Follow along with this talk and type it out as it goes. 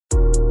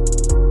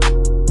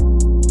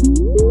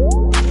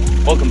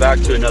Welcome back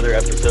to another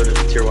episode of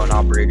the Tier 1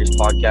 Operators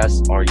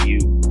Podcast. Are you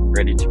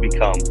ready to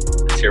become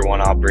a Tier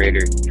 1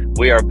 operator?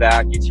 We are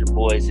back. It's your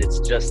boys. It's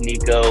just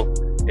Nico.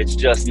 It's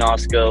just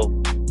Nosco.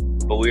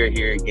 But we are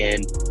here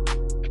again.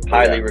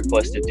 Highly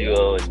requested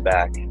duo is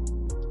back.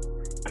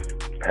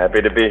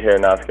 Happy to be here,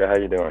 Nosco. How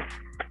you doing?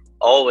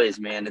 Always,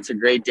 man. It's a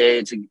great day.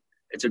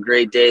 It's a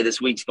great day.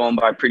 This week's going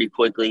by pretty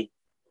quickly,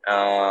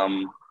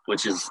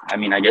 which is,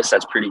 I guess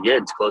that's pretty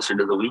good. It's closer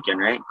to the weekend,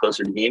 right?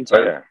 Closer to game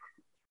time.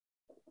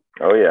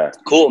 Oh, yeah.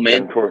 Cool,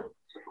 man.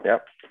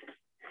 Yep.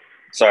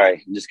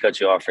 Sorry, just cut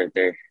you off right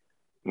there.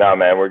 No,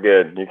 man, we're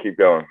good. You keep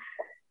going.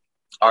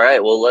 All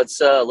right, well, let's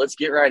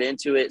get right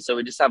into it. So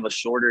we just have a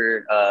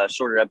shorter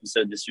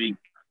episode this week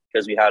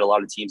because we had a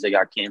lot of teams that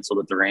got canceled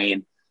with the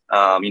rain.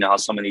 You know how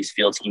some of these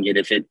fields can get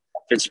if it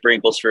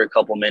sprinkles for a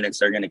couple minutes,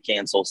 they're going to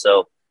cancel.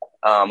 So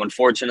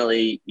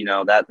unfortunately, you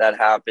know that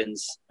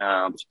happens.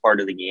 It's part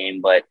of the game,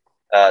 but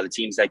the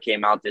teams that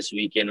came out this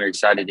weekend, we're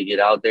excited to get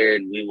out there,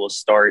 and we will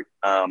start,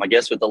 I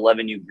guess, with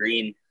 11U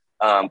Green.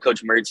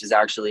 Coach Mertz is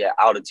actually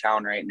out of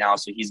town right now,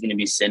 so he's going to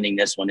be sending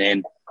this one in.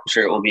 I'm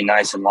sure it will be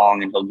nice and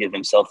long, and he'll give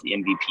himself the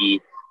MVP,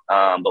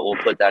 but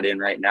we'll put that in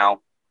right now.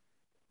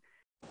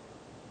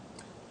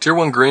 Tier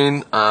 1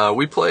 Green,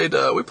 we played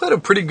a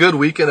pretty good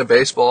weekend of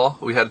baseball.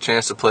 We had a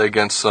chance to play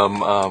against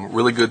some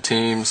really good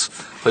teams,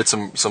 played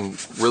some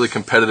really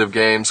competitive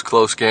games,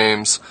 close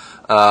games.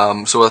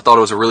 So I thought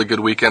it was a really good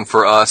weekend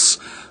for us.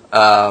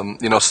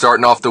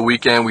 Starting off the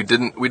weekend, we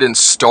didn't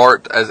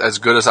start as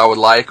good as I would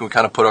like. We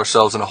kind of put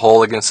ourselves in a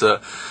hole against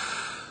a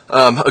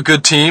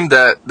good team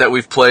that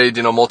we've played,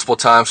 multiple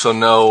times.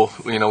 So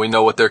we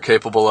know what they're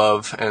capable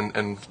of,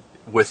 and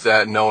with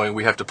that knowing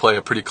we have to play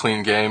a pretty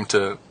clean game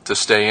to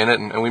stay in it.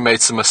 And we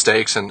made some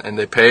mistakes and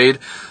they paid,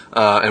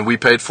 and we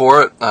paid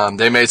for it.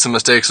 They made some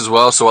mistakes as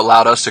well, so it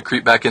allowed us to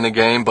creep back in the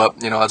game.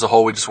 But, as a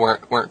whole, we just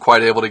weren't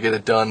quite able to get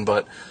it done.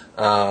 But,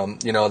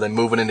 then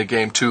moving into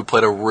game 2,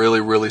 played a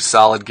really, really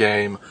solid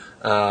game.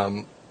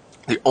 The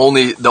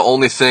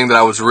only thing that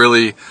I was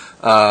really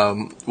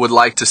would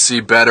like to see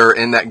better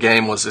in that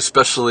game was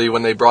especially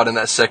when they brought in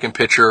that second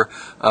pitcher.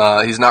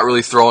 He's not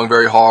really throwing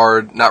very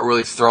hard, not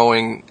really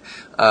throwing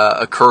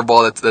a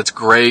curveball that's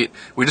great.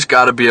 We just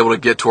got to be able to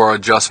get to our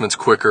adjustments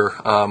quicker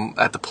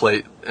at the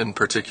plate in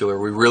particular.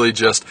 We really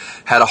just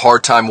had a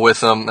hard time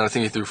with him, and I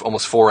think he threw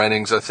almost 4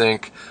 innings, I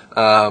think.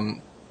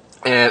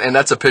 And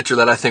that's a pitcher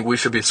that I think we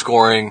should be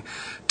scoring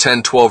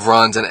 10, 12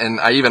 runs. And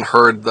I even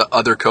heard the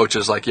other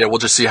coaches like, yeah, we'll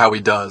just see how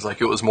he does.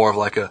 Like it was more of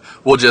like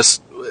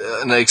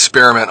an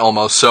experiment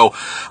almost. So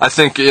I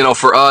think,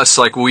 for us,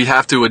 like we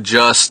have to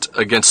adjust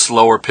against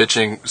slower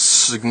pitching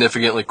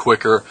significantly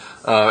quicker.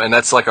 And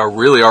that's like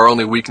our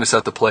only weakness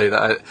at the plate.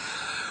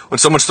 When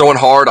someone's throwing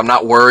hard, I'm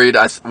not worried.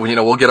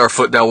 We'll get our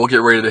foot down, we'll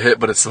get ready to hit,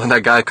 but it's when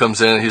that guy comes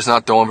in, he's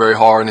not throwing very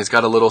hard, and he's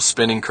got a little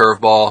spinning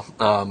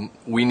curveball.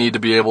 We need to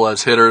be able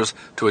as hitters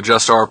to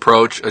adjust our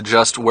approach,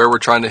 adjust where we're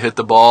trying to hit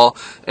the ball,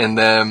 and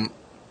then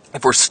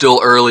if we're still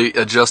early,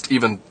 adjust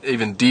even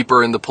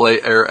deeper in the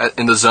play or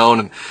in the zone,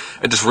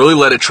 and just really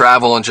let it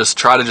travel and just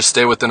try to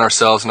stay within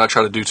ourselves and not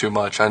try to do too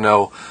much. I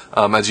know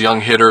as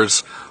young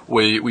hitters,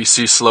 we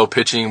see slow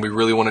pitching, we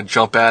really want to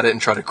jump at it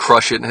and try to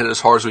crush it and hit it as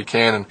hard as we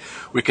can, and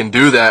we can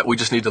do that. We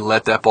just need to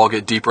let that ball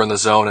get deeper in the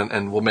zone,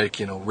 and we'll make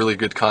really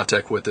good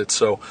contact with it.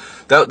 So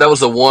that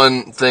was the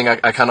one thing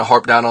I kind of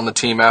harped down on the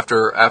team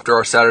after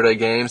our Saturday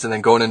games, and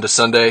then going into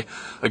Sunday,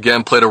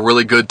 again, played a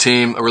really good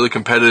team, a really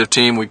competitive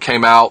team. We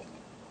came out,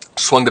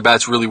 swung the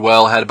bats really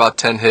well, had about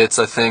 10 hits,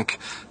 I think,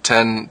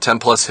 10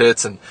 plus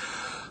hits, and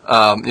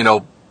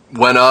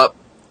went up.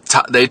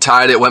 They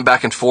tied it, went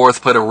back and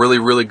forth, played a really,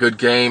 really good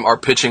game. Our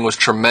pitching was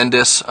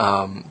tremendous.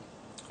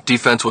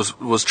 Defense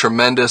was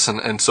tremendous,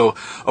 and so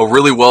a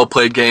really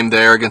well-played game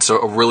there against a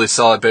really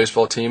solid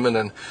baseball team. And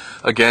then,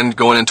 again,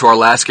 going into our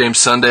last game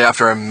Sunday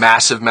after a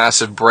massive,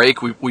 massive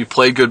break, we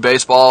played good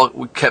baseball.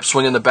 We kept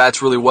swinging the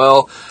bats really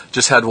well.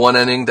 Just had one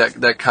inning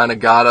that kind of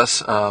got us.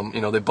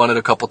 They bunted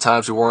a couple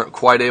times. We weren't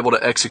quite able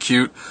to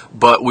execute,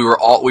 but we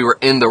were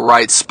in the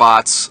right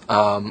spots.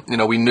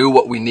 We knew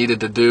what we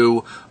needed to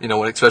do.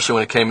 Especially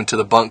when it came into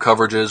the bunt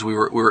coverages, we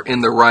were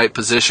in the right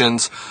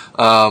positions.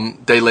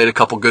 They laid a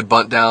couple good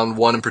bunt down,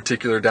 one in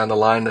particular down the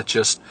line that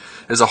just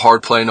is a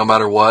hard play no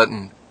matter what,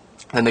 and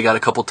they got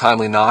a couple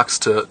timely knocks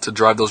to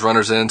drive those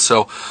runners in.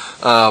 So,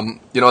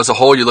 as a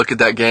whole, you look at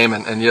that game,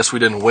 and yes, we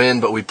didn't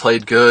win, but we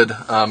played good,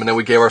 and then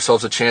we gave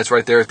ourselves a chance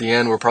right there at the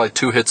end. We're probably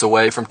 2 hits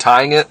away from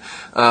tying it,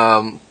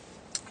 and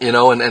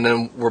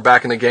then we're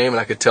back in the game, and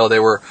I could tell they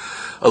were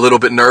a little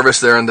bit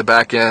nervous there in the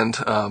back end.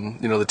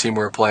 The team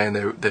we were playing,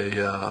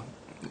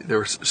 they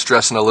were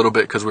stressing a little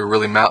bit because we were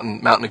really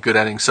mounting a good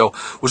inning. So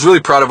was really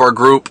proud of our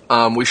group.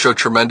 We showed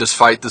tremendous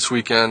fight this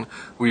weekend.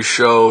 We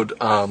showed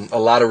a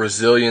lot of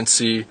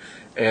resiliency,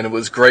 and it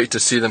was great to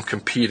see them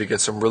compete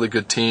against some really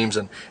good teams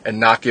and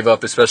not give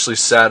up, especially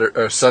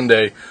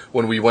Sunday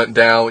when we went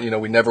down.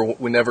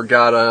 We never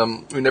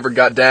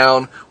got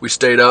down. We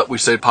stayed up. We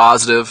stayed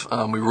positive.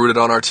 We rooted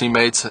on our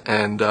teammates,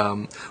 and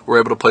were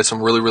able to play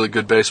some really, really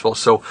good baseball.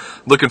 So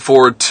looking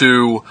forward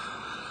to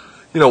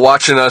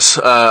watching us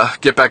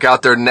get back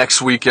out there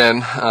next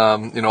weekend,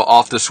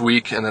 off this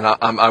week, and then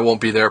I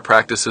won't be there at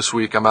practice this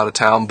week. I'm out of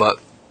town, but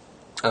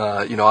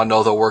I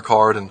know they'll work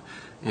hard, and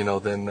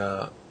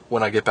then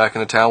when I get back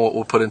into town,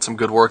 we'll put in some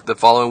good work the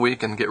following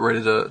week and get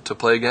ready to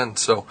play again.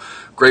 So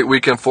great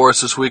weekend for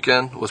us this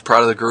weekend. Was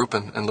proud of the group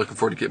and looking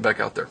forward to getting back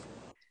out there.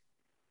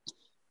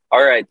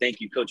 All right, thank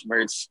you, Coach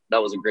Mertz.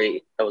 That was a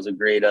great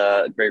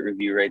great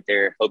review right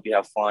there. Hope you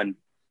have fun.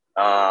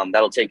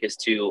 That'll take us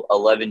to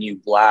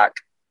 11U Black.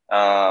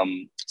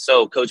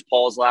 So Coach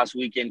Paul's last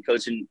weekend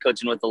coaching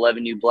with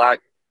 11U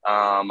Black.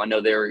 I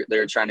know they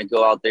were trying to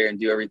go out there and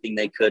do everything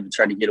they could to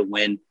try to get a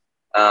win.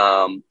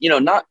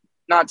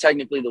 Not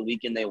technically the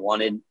weekend they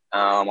wanted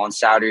on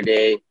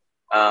Saturday.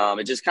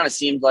 It just kind of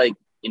seemed like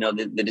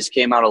they just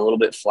came out a little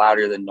bit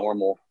flatter than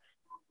normal.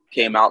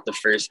 Came out the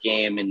first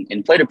game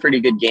and played a pretty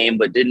good game,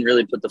 but didn't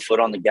really put the foot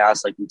on the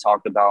gas like we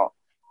talked about.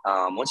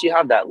 Once you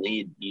have that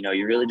lead,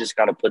 you really just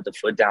got to put the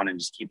foot down and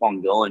just keep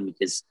on going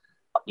because,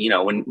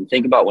 when you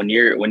think about when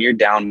you're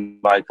down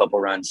by a couple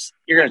runs,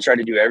 you're going to try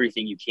to do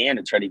everything you can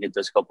to try to get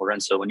those couple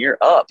runs. So when you're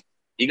up,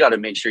 you got to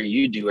make sure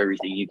you do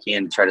everything you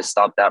can to try to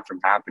stop that from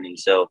happening.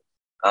 So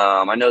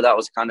I know that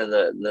was kind of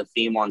the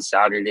theme on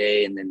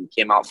Saturday, and then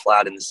came out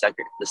flat in the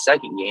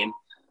second game.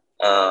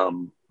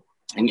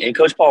 And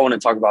Coach Paul wanted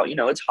to talk about,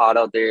 it's hot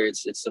out there.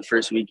 It's the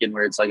first weekend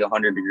where it's like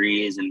 100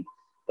 degrees.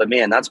 But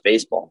man, that's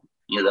baseball.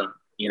 Even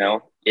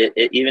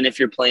if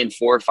you're playing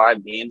 4 or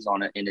 5 games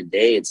in a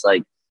day, it's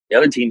like the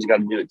other team's got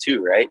to do it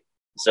too, right?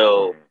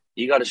 So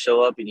you got to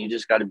show up and you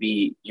just got to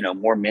be,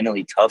 more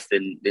mentally tough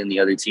than the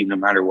other team, no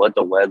matter what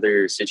the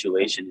weather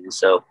situation is.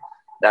 So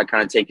that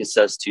kind of takes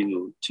us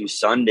to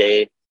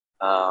Sunday.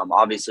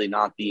 Obviously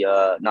not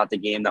the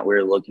game that we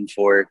were looking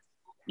for.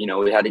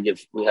 We had to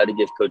give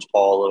Coach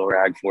Paul a little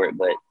rag for it,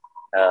 but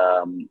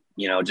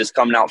just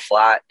coming out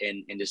flat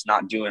and just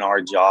not doing our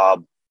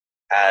job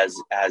as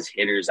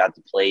hitters at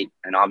the plate.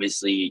 And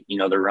obviously,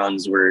 the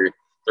runs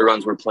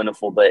were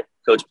plentiful, but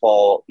Coach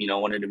Paul,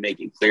 wanted to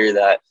make it clear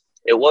that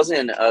it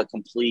wasn't a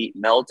complete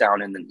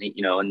meltdown in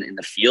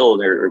the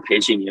field or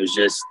pitching. It was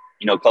just,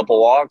 a couple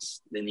walks,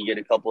 then you get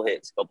a couple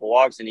hits, couple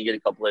walks, then you get a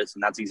couple hits.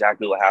 And that's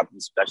exactly what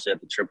happens, especially at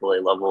the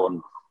AAA level.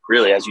 And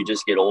really, as you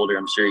just get older,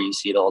 I'm sure you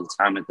see it all the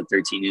time at the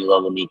 13U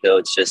level, Nico.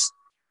 It's just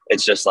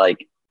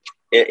like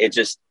it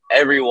just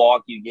every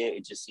walk you get,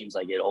 it just seems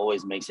like it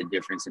always makes a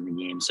difference in the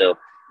game. So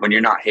when you're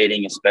not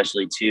hitting,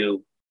 especially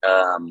too,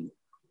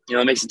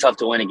 it makes it tough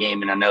to win a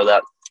game. And I know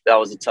that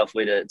was a tough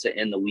way to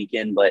end the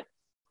weekend, but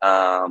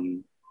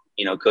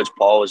Coach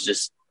Paul was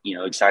just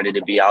excited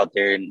to be out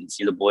there and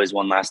see the boys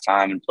one last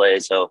time and play.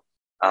 So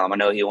I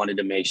know he wanted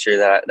to make sure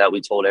that we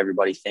told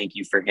everybody thank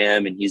you for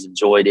him, and he's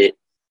enjoyed it.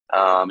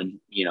 And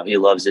he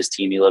loves this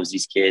team, he loves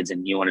these kids,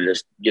 and he wanted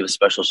to give a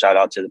special shout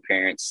out to the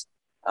parents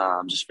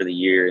just for the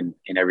year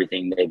and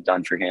everything they've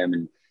done for him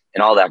and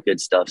all that good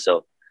stuff.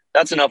 So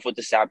that's enough with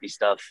the sappy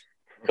stuff.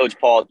 Coach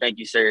Paul, thank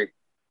you, sir.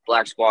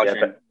 Black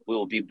Squadron, we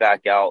will be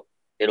back out.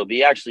 It'll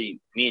be actually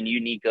me and you,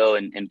 Nico,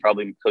 and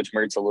probably Coach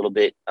Mertz a little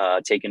bit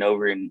taking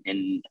over and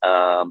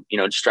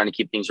just trying to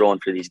keep things rolling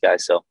for these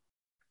guys. So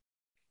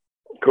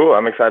cool.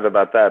 I'm excited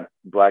about that.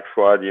 Black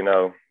Squad,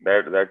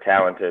 they're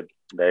talented.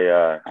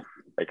 They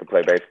can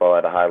play baseball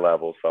at a high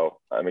level, so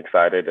I'm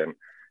excited.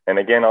 And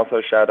again,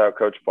 also shout out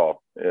Coach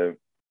Paul.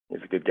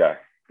 He's a good guy,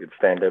 good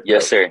stand-up.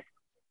 Yes, sir.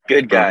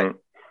 Good guy. Mm-hmm.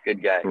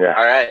 Good guy. Yeah.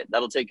 All right,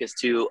 that'll take us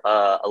to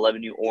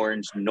 11U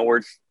Orange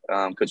North.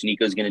 Coach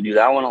Nico's going to do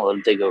that one. I'll let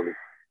him take over.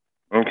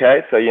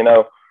 Okay, so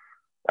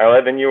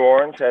 11U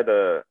Orange had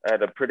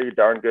a pretty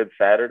darn good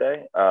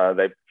Saturday.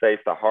 They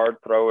faced a hard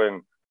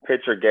throwing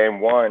pitcher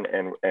game one,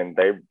 and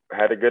they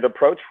had a good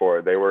approach for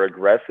it. They were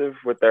aggressive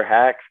with their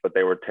hacks, but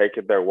they were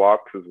taking their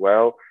walks as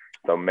well.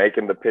 So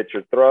making the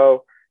pitcher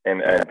throw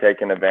and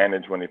taking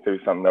advantage when he threw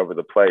something over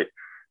the plate.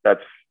 That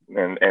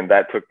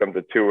took them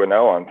to 2-0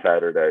 on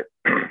Saturday.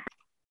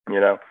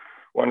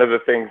 One of the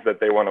things that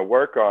they want to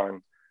work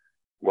on,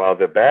 while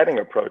the batting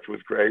approach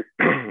was great,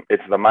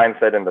 it's the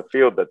mindset in the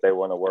field that they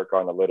want to work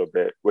on a little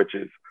bit, which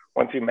is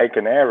once you make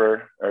an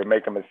error or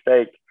make a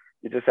mistake,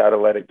 you just have to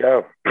let it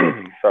go.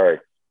 Sorry.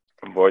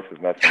 My voice is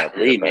messing up.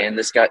 Hey, man,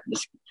 this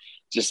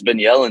just been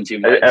yelling too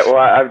much. Well,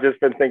 I've just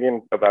been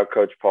thinking about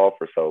Coach Paul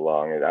for so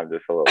long, and I'm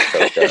just a little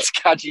choked up. It's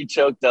got you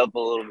choked up a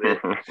little bit.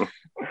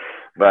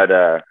 But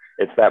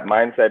it's that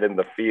mindset in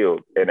the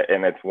field, and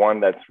it's one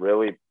that's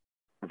really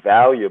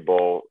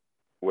valuable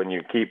when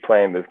you keep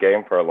playing this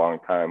game for a long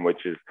time,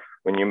 which is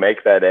when you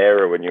make that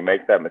error, when you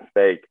make that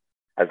mistake,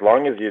 as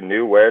long as you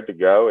knew where to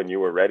go and you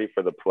were ready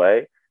for the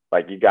play,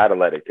 like you got to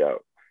let it go.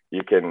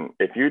 You can,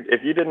 if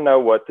you didn't know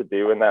what to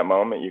do in that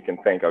moment, you can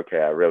think, okay,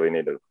 I really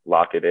need to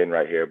lock it in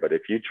right here. But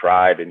if you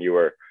tried and you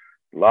were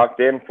locked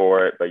in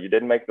for it, but you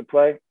didn't make the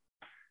play,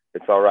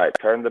 it's all right.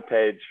 Turn the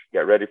page,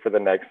 get ready for the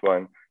next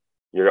one.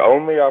 Your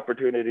only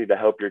opportunity to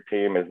help your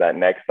team is that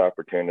next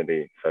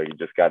opportunity. So you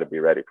just got to be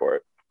ready for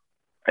it.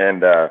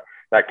 And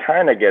that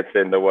kind of gets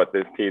into what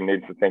this team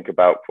needs to think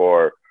about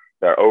for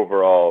their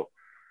overall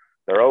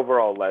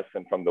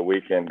lesson from the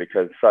weekend,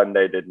 because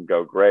Sunday didn't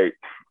go great,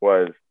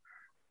 was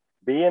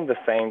being the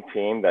same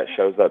team that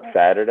shows up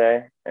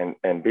Saturday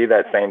and be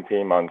that same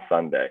team on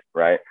Sunday,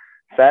 right?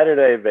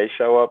 Saturday they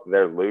show up,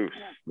 they're loose.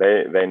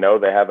 They know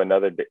they have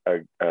another day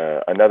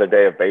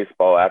of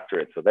baseball after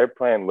it, so they're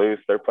playing loose,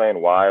 they're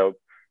playing wild.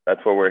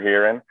 That's what we're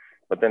hearing.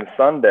 But then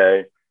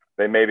Sunday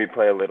they maybe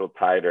play a little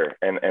tighter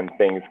and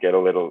things get a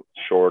little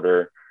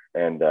shorter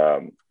and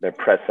they're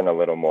pressing a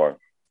little more.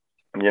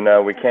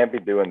 We can't be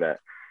doing that.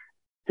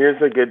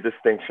 Here's a good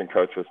distinction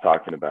Coach was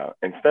talking about.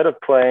 Instead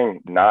of playing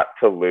not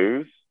to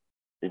lose,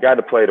 you got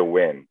to play to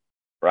win,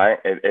 right?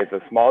 It's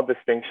a small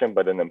distinction,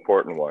 but an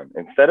important one.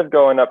 Instead of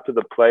going up to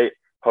the plate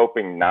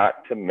hoping not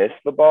to miss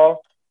the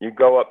ball, you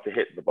go up to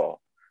hit the ball.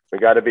 We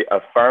got to be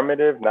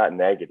affirmative, not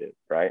negative,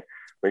 right?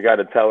 We got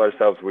to tell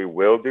ourselves we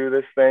will do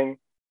this thing,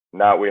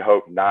 not we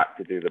hope not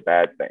to do the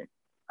bad thing.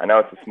 I know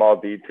it's a small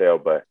detail,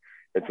 but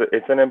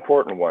it's an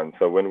important one.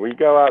 So when we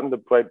go out and to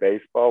play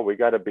baseball, we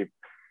got to be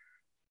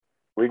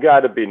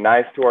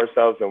nice to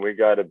ourselves, and we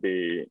got to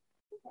be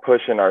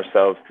pushing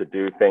ourselves to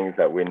do things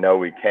that we know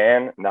we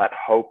can, not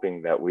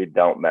hoping that we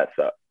don't mess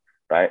up,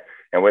 right?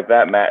 And with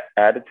that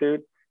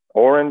attitude,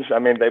 Orange, I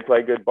mean, they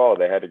play good ball.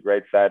 They had a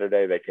great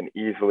Saturday. They can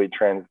easily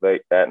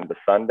translate that into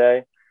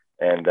Sunday,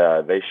 and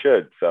they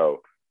should.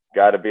 So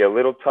got to be a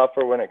little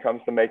tougher when it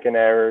comes to making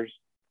errors.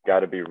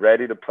 Got to be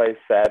ready to play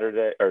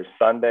Saturday or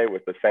Sunday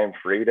with the same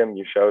freedom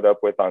you showed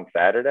up with on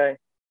Saturday.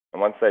 And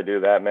once they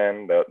do that,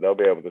 man, they'll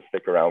be able to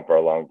stick around for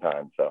a long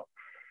time. So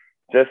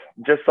just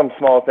some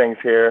small things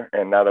here.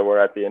 And now that we're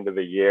at the end of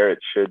the year, it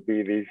should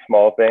be these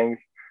small things.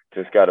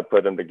 Just got to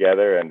put them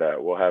together, and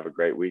we'll have a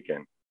great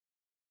weekend.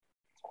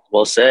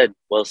 Well said.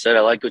 Well said.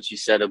 I like what you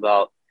said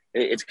about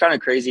it's kind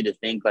of crazy to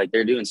think like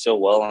they're doing so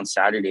well on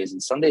Saturdays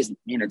and Sundays.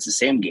 It's the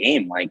same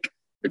game. Like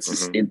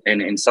it's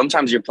and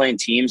sometimes you're playing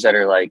teams that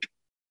are like,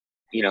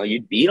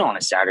 you'd beat on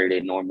a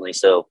Saturday normally.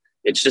 So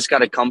it's just got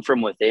to come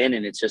from within.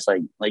 And it's just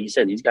like you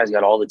said, these guys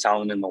got all the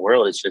talent in the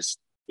world. It's just,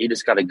 you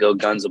just got to go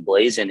guns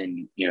a-blazing.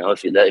 And,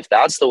 if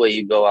that's the way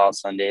you go out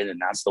Sunday, then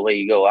that's the way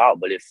you go out.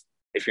 But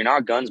if you're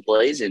not guns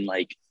blazing,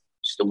 like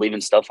just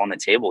leaving stuff on the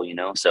table,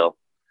 so.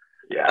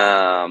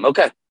 Yeah.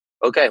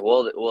 Okay.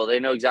 Well, they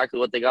know exactly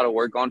what they got to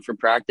work on for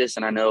practice.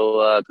 And I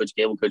know Coach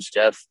Gable, Coach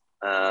Jeff,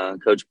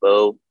 Coach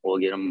Bo, we'll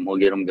get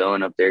them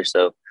going up there.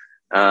 So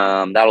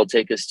that'll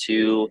take us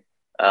to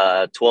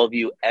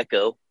 12U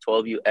Echo.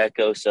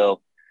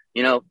 So,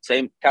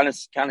 same kind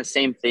of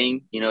same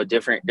thing,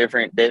 different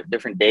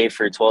day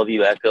for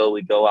 12U Echo.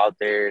 We go out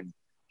there and,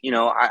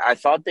 I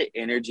thought the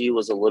energy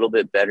was a little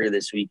bit better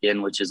this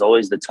weekend, which is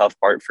always the tough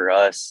part for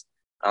us.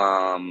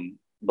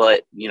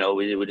 But,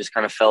 we just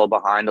kind of fell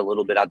behind a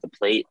little bit at the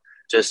plate.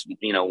 Just,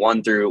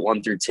 1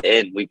 through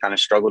 10, we kind of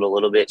struggled a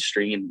little bit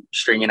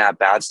stringing at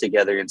bats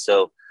together. And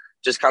so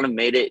just kind of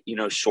made it,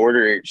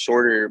 shorter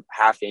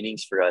half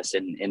innings for us.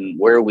 And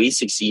where we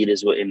succeed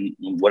is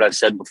what I've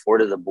said before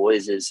to the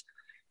boys is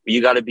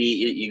you got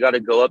to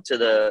go up to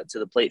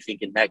the plate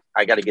thinking, heck,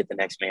 I got to get the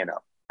next man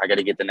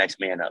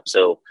up.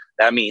 So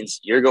that means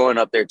you're going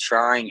up there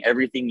trying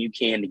everything you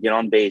can to get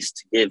on base,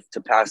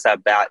 to pass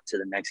that bat to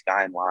the next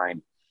guy in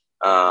line.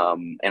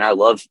 And I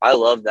love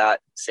that,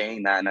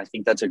 saying that. And I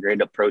think that's a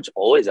great approach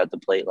always at the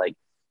plate. Like,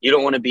 you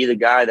don't want to be the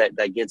guy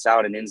that gets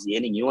out and ends the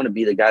inning. You want to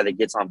be the guy that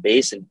gets on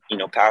base and,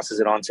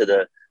 passes it on to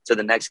the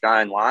next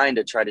guy in line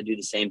to try to do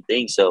the same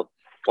thing. So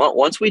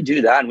once we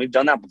do that, and we've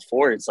done that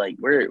before, it's like,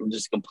 we're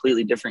just a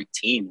completely different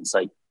team. It's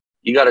like,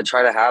 you got to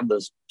try to have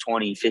those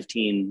 20,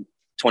 15,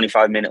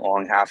 25-minute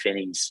long half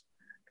innings,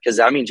 because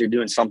that means you're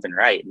doing something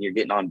right and you're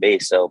getting on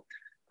base. So,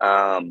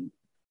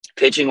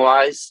 pitching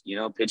wise,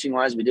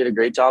 we did a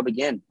great job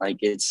again. Like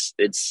it's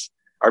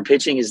our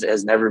pitching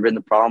has never been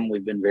the problem.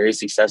 We've been very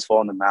successful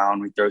on the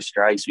mound. We throw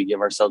strikes. We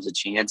give ourselves a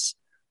chance.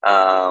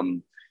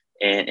 And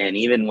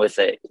even with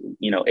it,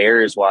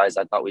 errors wise,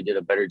 I thought we did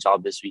a better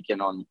job this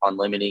weekend on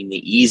limiting the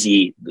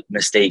easy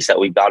mistakes that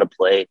we got to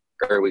play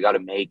or we got to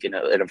make. And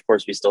of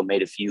course we still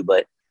made a few,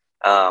 but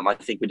I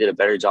think we did a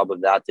better job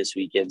of that this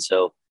weekend.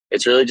 So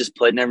it's really just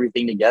putting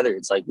everything together.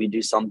 It's like we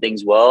do some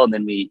things well, and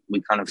then we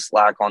kind of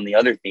slack on the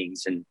other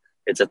things. And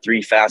it's a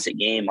 3-facet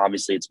game.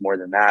 Obviously it's more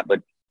than that,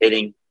 but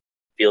hitting,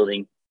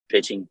 fielding,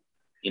 pitching,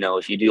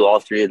 if you do all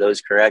 3 of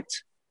those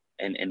correct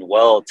and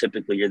well,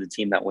 typically you're the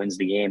team that wins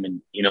the game.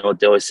 And you know what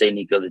they always say,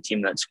 Nico, the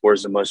team that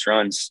scores the most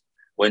runs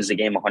wins the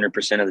game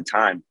 100% of the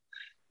time.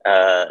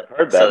 I've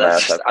heard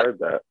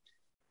that.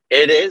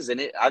 It is.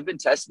 And I've been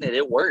testing it.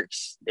 It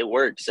works.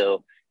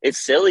 So it's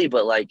silly,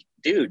 but like,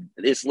 dude,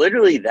 it's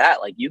literally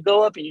that. Like, you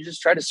go up and you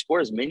just try to score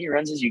as many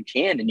runs as you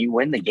can and you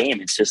win the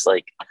game. It's just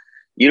like,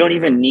 you don't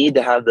even need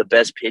to have the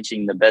best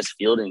pitching, the best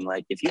fielding.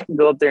 Like, if you can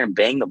go up there and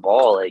bang the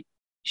ball, like,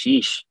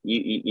 sheesh,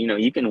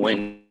 you can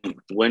win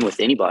with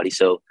anybody.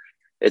 So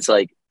it's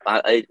like,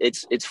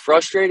 it's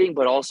frustrating,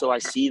 but also I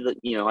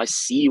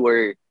see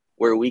where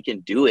we can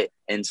do it.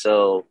 And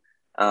so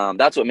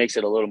that's what makes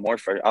it a little more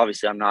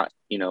obviously I'm not,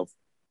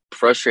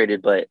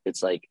 frustrated, but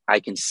it's like, I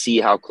can see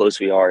how close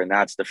we are. And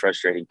that's the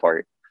frustrating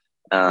part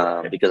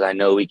because I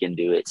know we can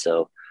do it.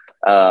 So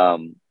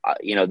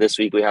This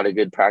week we had a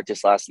good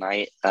practice last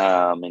night,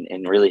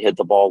 and really hit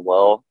the ball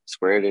well,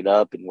 squared it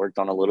up, and worked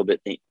on a little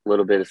bit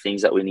of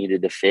things that we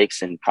needed to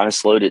fix, and kind of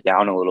slowed it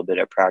down a little bit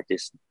at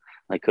practice.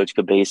 Like Coach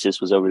Cabasis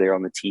was over there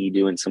on the tee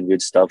doing some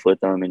good stuff with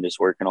them and just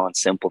working on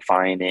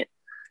simplifying it.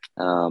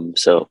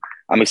 So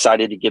I'm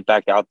excited to get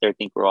back out there. I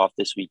think we're off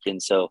this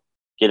weekend, so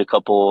get a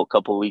couple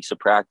weeks of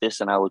practice,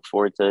 and I look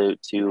forward to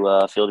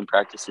fielding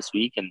practice this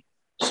week and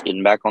just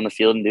getting back on the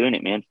field and doing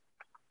it, man.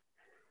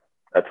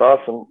 That's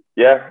awesome.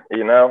 Yeah,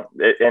 and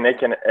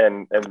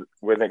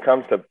when it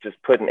comes to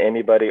just putting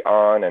anybody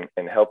on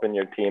and helping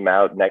your team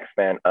out, next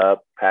man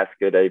up, pass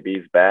good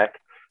ABs back,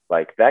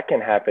 like that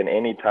can happen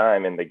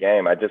anytime in the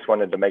game. I just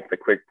wanted to make the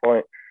quick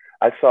point.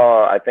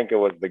 I think it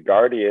was the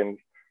Guardians.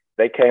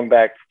 They came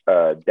back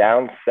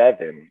down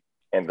 7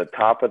 in the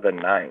top of the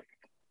 9th,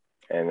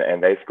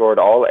 and they scored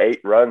all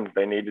 8 runs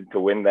they needed to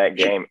win that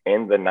game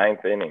in the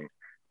 9th inning,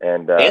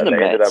 and they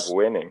ended up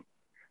winning.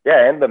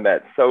 Yeah, and the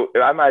Mets. So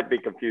I might be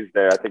confused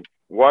there. I think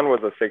one was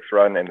a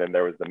 6-run, and then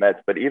there was the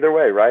Mets. But either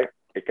way, right?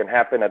 It can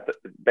happen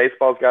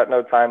baseball's got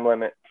no time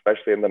limit,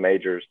 especially in the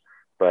majors.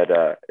 But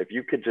if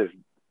you could just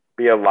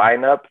be a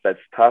lineup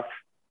that's tough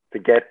to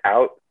get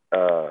out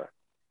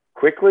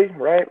quickly,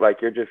 right?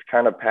 Like you're just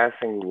kind of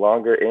passing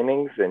longer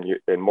innings, and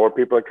more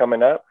people are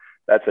coming up.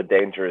 That's a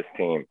dangerous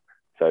team.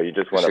 So you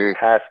just want to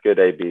pass good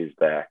ABs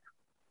back.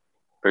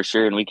 For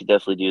sure, and we could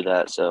definitely do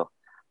that. So.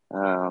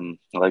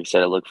 Like I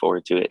said, I look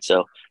forward to it.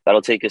 So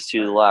that'll take us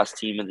to the last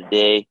team of the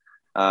day,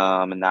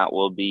 and that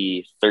will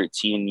be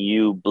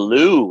 13U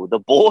Blue, the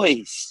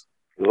boys.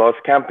 Los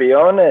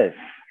Campeones.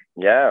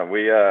 Yeah,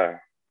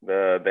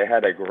 they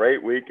had a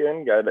great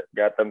weekend.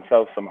 Got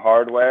themselves some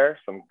hardware,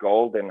 some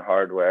golden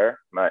hardware.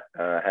 Might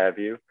have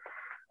you.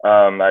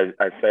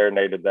 I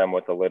serenaded them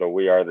with a little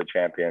 "We Are the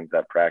Champions"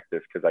 at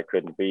practice because I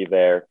couldn't be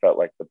there. Felt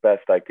like the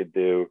best I could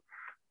do.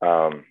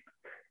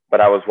 But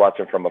I was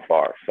watching from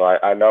afar, so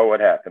I know what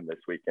happened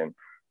this weekend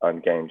on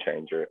Game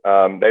Changer.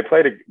 They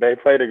played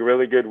a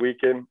really good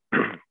weekend.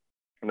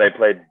 They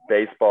played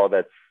baseball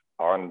that's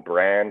on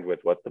brand with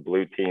what the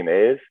blue team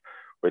is,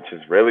 which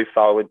is really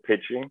solid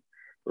pitching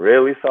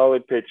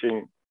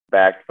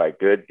backed by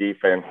good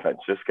defense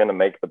that's just going to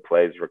make the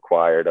plays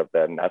required of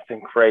them. Nothing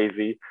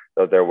crazy,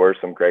 though there were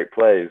some great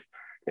plays.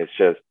 It's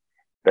just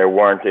there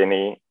weren't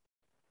any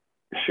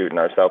shooting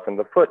ourselves in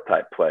the foot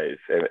type plays,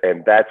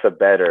 and that's a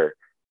better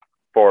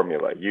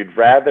formula. You'd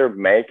rather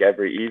make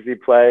every easy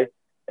play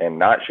and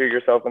not shoot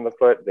yourself in the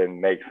foot than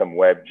make some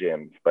web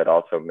gems, but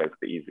also miss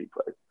the easy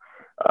plays.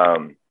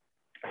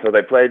 So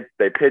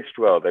they pitched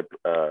well,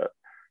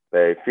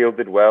 they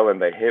fielded well,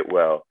 and they hit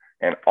well,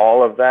 and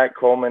all of that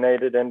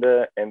culminated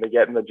into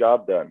getting the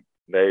job done.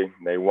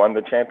 They won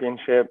the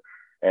championship,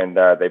 and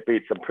they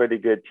beat some pretty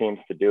good teams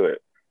to do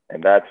it,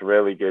 and that's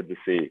really good to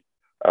see.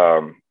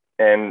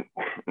 And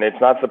it's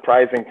not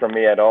surprising for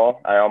me at all.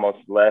 I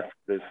almost left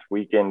this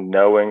weekend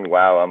knowing,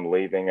 wow, I'm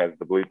leaving as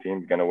the blue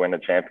team's going to win a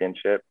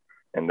championship.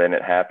 And then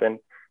it happened.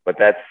 But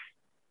that's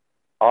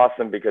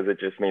awesome because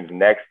it just means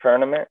next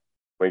tournament,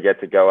 we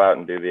get to go out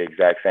and do the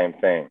exact same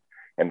thing.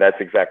 And that's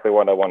exactly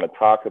what I want to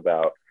talk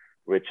about,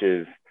 which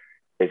is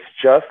it's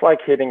just like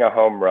hitting a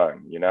home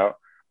run. You know,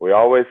 we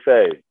always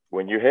say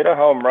when you hit a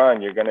home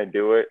run, you're going to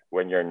do it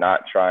when you're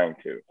not trying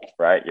to,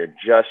 right? You're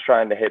just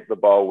trying to hit the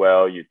ball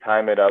well. You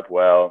time it up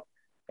well.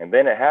 And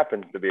then it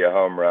happens to be a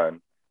home run.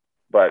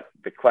 But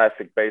the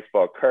classic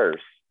baseball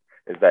curse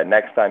is that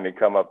next time you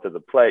come up to the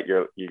plate,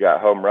 you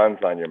got home runs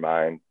on your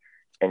mind,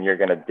 and you're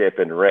going to dip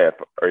and rip,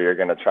 or you're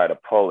going to try to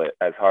pull it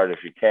as hard as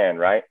you can,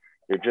 right?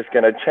 You're just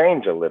going to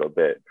change a little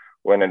bit,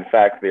 when in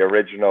fact the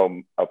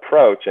original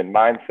approach and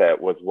mindset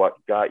was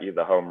what got you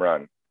the home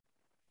run.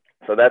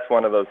 So that's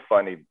one of those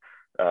funny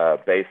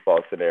baseball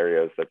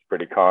scenarios that's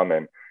pretty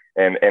common.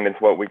 And it's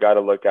what we got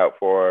to look out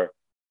for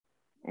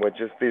with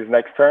just these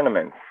next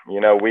tournaments. You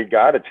know, we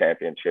got a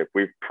championship.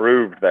 We've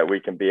proved that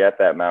we can be at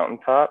that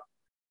mountaintop,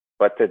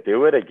 but to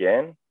do it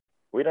again,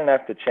 we don't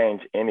have to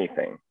change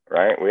anything,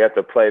 right? We have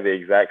to play the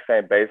exact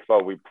same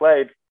baseball we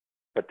played,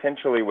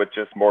 potentially with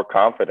just more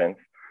confidence,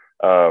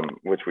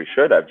 which we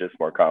should have just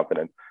more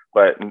confidence.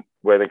 But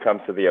when it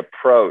comes to the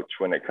approach,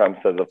 when it comes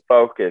to the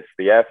focus,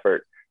 the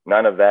effort,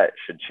 none of that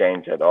should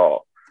change at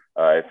all.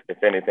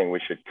 If anything, we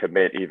should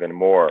commit even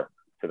more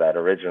to that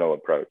original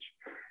approach.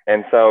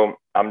 And so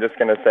I'm just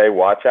going to say,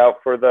 watch out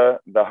for the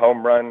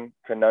home run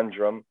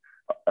conundrum,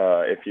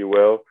 if you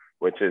will,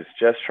 which is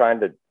just trying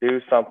to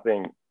do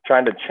something,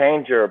 trying to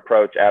change your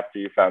approach after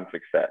you found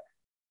success.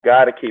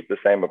 Got to keep the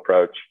same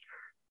approach.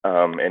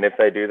 And if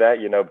they do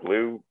that, you know,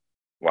 blue,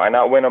 why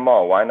not win them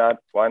all? Why not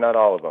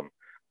all of them?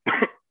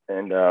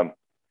 And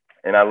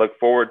I look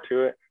forward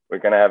to it. We're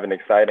going to have an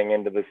exciting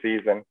end of the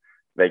season.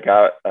 They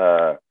got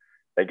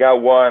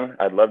one.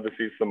 I'd love to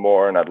see some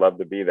more, and I'd love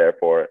to be there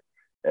for it.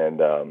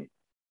 And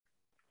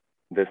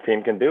this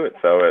team can do it.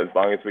 So as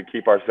long as we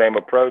keep our same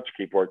approach,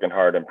 keep working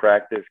hard in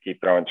practice,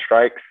 keep throwing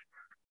strikes,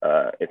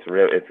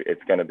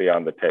 it's going to be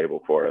on the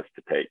table for us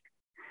to take.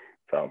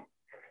 So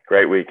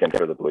great weekend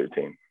for the blue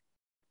team.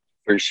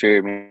 For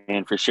sure,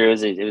 man. For sure,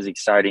 it was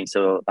exciting.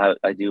 So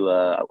I do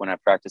when I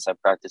practice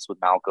with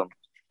Malcolm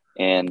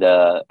and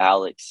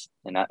Alex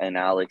and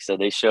Alex. So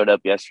they showed up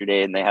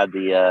yesterday and they had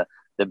the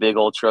big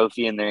old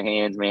trophy in their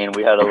hands. Man,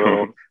 we had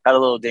a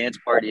little dance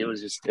party. It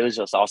was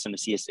just awesome to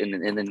see us. And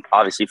then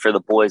obviously for the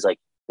boys, like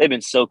they've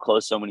been so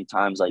close so many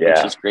times. Like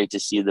it's just great to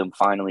see them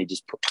finally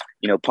just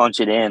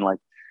punch it in. Like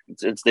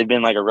they've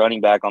been like a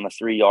running back on the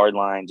 3-yard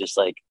line. Just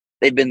like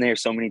they've been there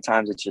so many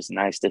times. It's just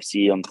nice to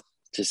see them.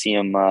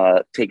 Taking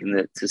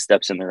the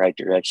steps in the right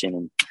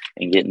direction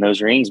and getting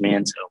those rings,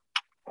 man. So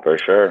for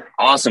sure.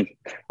 Awesome.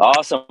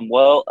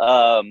 Well,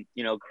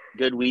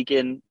 good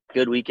weekend.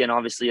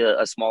 Obviously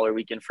a smaller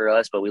weekend for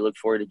us, but we look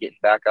forward to getting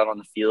back out on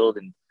the field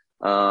and,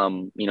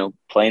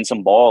 playing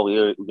some ball.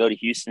 We go to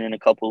Houston in a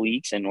couple of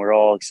weeks and we're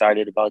all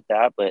excited about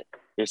that, but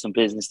there's some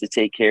business to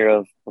take care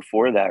of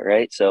before that.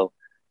 Right. So,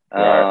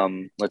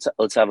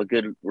 let's have a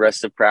good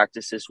rest of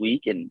practice this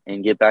week and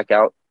get back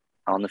out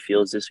on the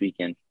fields this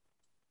weekend.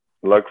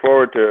 Look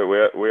forward to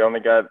it. We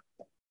only got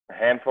a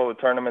handful of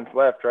tournaments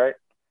left, right?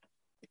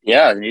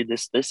 Yeah, dude,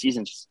 this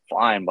season's just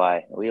flying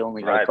by. We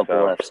only got a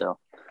couple left, so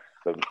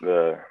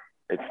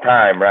it's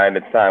time, Ryan.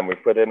 It's time. We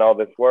put in all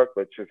this work.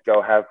 Let's just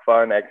go have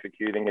fun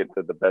executing it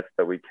to the best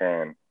that we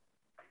can.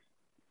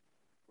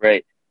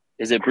 Right.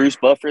 Is it Bruce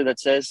Buffer that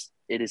says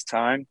it is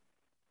time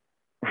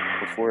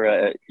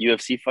before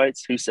UFC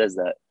fights? Who says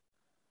that?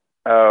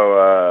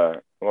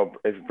 Well,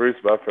 it's Bruce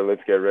Buffer.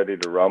 Let's get ready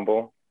to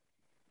rumble.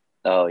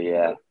 Oh,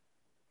 yeah.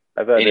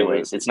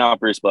 Anyways, it's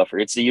not Bruce Buffer.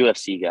 It's the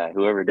UFC guy,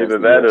 whoever does. Either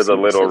that or the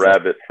little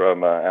rabbit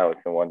from Alice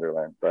in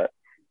Wonderland. But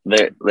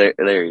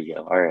there you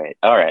go.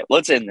 All right.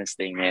 Let's end this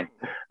thing, man.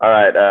 All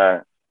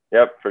right.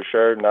 Yep, for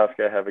sure.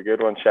 Nazca, have a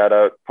good one. Shout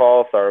out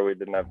Paul. Sorry we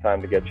didn't have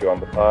time to get you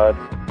on the pod.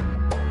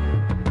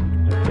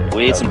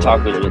 We ate some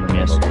tacos with him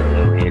yesterday,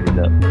 though. We ate it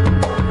up.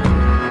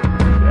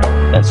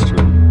 Yeah. That's true.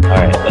 All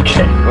right.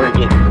 Okay. We're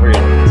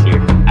getting this here.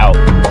 Out.